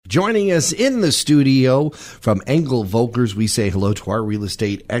Joining us in the studio from Engel Volkers, we say hello to our real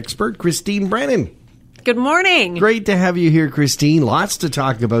estate expert, Christine Brennan. Good morning. Great to have you here, Christine. Lots to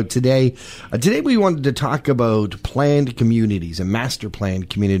talk about today. Today we wanted to talk about planned communities and master planned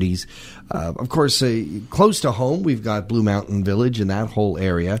communities. Of course, close to home, we've got Blue Mountain Village and that whole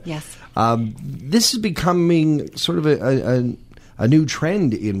area. Yes. This is becoming sort of a new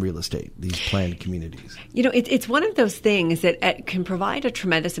trend in real estate, these planned communities. You know, it's one of those things that can provide a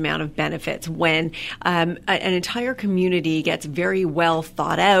tremendous amount of benefits when an entire community gets very well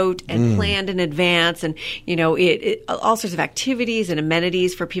thought out and planned in advance, and, you know, all sorts of activities and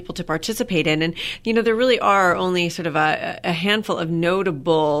amenities for people to participate in. And, you know, there really are only sort of a handful of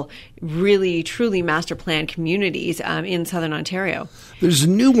notable, really, truly master planned communities in Southern Ontario. There's a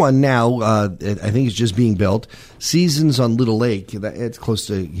new one now, I think it's just being built, Seasons on Little Lake. It's close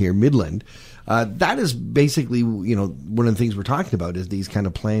to here, Midland. That is basically, you know, one of the things we're talking about is these kind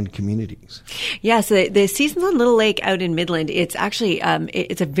of planned communities. Yes, the Seasons on Little Lake out in Midland, it's actually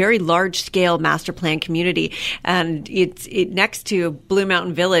it's a very large scale master plan community, and it's next to Blue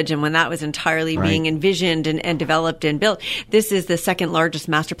Mountain Village. And when that was entirely being envisioned and developed and built, this is the second largest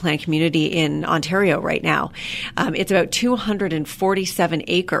master plan community in Ontario right now. It's about 247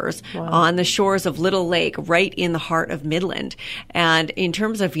 acres on the shores of Little Lake, right in the heart of Midland. And in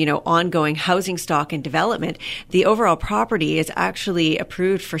terms of, you know, ongoing housing stock and development, the overall property is actually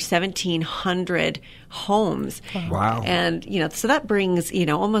approved for 1,700 homes. Wow. And, you know, so that brings, you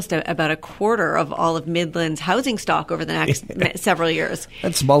know, almost about a quarter of all of Midland's housing stock over the next several years.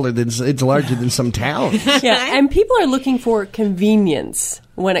 That's smaller than, it's larger than some towns. Yeah, and people are looking for convenience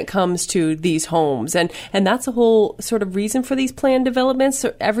when it comes to these homes. And that's the whole sort of reason for these planned developments.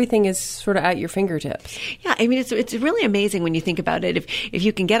 So everything is sort of at your fingertips. Yeah, I mean, it's really amazing when you think about it. If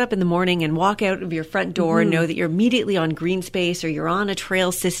you can get up in the morning and walk out of your front door and know that you're immediately on green space or you're on a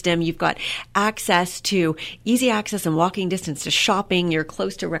trail system, you've got easy access and walking distance to shopping, you're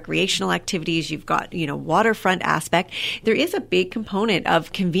close to recreational activities, you've got, you know, waterfront aspect. There is a big component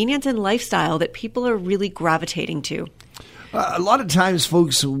of convenience and lifestyle that people are really gravitating to. A lot of times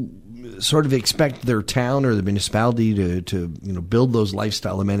folks sort of expect their town or the municipality to you know, build those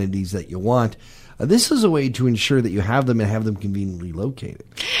lifestyle amenities that you want. This is a way to ensure that you have them and have them conveniently located.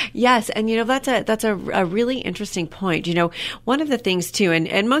 Yes, and you know, that's a really interesting point. You know, one of the things too,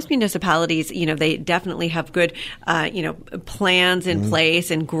 and most municipalities, you know, they definitely have good, you know, plans in place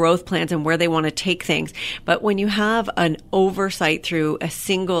and growth plans and where they want to take things. But when you have an oversight through a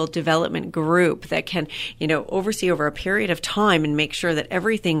single development group that can, you know, oversee over a period of time and make sure that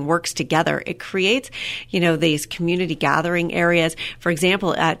everything works together, it creates, you know, these community gathering areas. For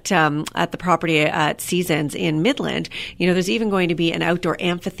example, at the property at Seasons in Midland, you know, there's even going to be an outdoor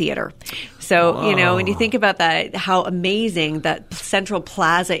amphitheater. So, you know, when you think about that, how amazing that central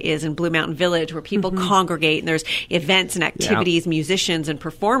plaza is in Blue Mountain Village where people congregate and there's events and activities, musicians and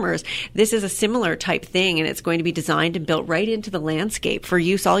performers. This is a similar type thing, and it's going to be designed and built right into the landscape for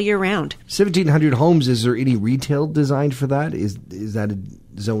use all year round. 1,700 homes. Is there any retail designed for that? Is that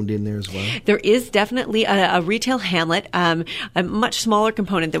zoned in there as well? There is definitely a retail hamlet, a much smaller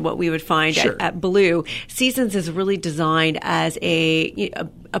component than what we would find at Blue. Seasons is really designed as a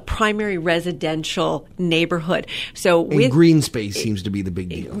primary residential neighborhood. So green space seems to be the big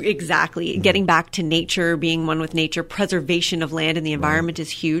deal. Exactly. Getting back to nature, being one with nature, preservation of land and the environment is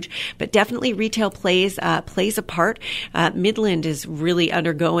huge. But definitely retail plays a part. Midland is really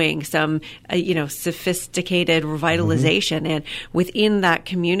undergoing some, you know, sophisticated revitalization. And within that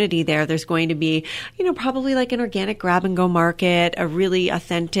community there's going to be, you know, probably like an organic grab-and-go market, a really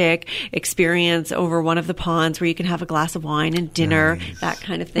authentic experience over one of the ponds where you can have a glass of wine and dinner, that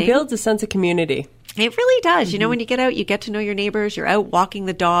kind of thing. It builds a sense of community. It really does. You know, when you get out, you get to know your neighbors, you're out walking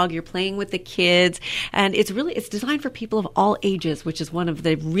the dog, you're playing with the kids, and it's designed for people of all ages, which is one of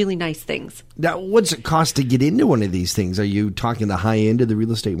the really nice things. Now, what's it cost to get into one of these things? Are you talking the high end of the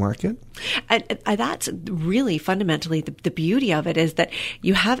real estate market? That's really fundamentally the beauty of it, is that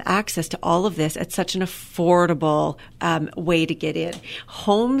you have access to all of this at such an affordable way to get in.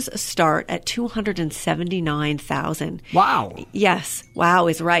 Homes start at $279,000. Wow. Yes. Wow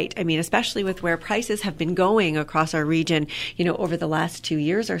is right. I mean, especially with where prices have been going across our region, you know, over the last 2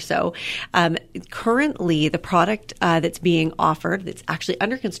 years or so. Currently, the product that's being offered, that's actually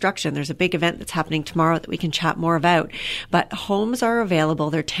under construction, there's a big event that's happening tomorrow that we can chat more about, but homes are available.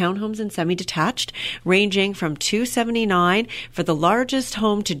 They're townhomes and semi-detached, ranging from $279,000 for the largest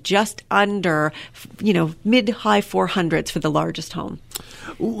home to just under, you know, mid-high 400s for the largest home.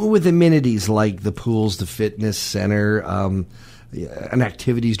 With amenities like the pools, the fitness center, an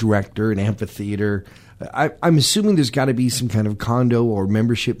activities director, an amphitheater, I'm assuming there's got to be some kind of condo or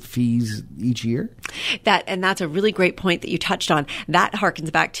membership fees each year? That's a really great point that you touched on. That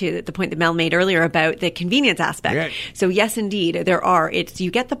harkens back to the point that Mel made earlier about the convenience aspect. Yeah. So yes, indeed, there are.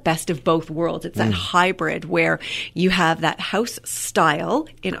 You get the best of both worlds. It's that hybrid where you have that house style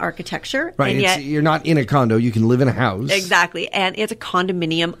in architecture. Right. And yet, you're not in a condo. You can live in a house. Exactly. And it's a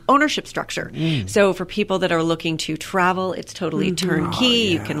condominium ownership structure. So for people that are looking to travel, it's totally turnkey.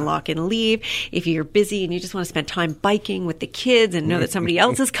 You can lock and leave. If you're busy and you just want to spend time biking with the kids and know that somebody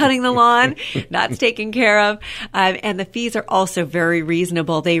else is cutting the lawn, that's taken care of. And the fees are also very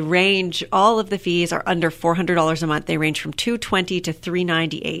reasonable. They range, all of the fees are under $400 a month. They range from $220 to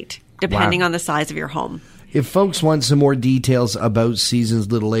 $398, depending on the size of your home. If folks want some more details about Seasons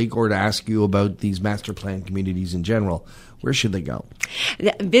Little Lake or to ask you about these master plan communities in general, where should they go?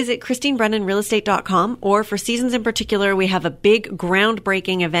 Visit ChristineBrennanRealEstate.com, or for Seasons in particular, we have a big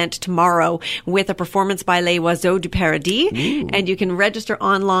groundbreaking event tomorrow with a performance by Les Oiseaux du Paradis, and you can register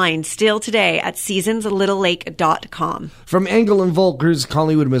online still today at SeasonsLittleLake.com. From Engel and Volkers,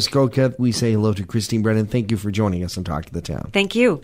 Collingwood, Muskoka, we say hello to Christine Brennan. Thank you for joining us on Talk to the Town. Thank you.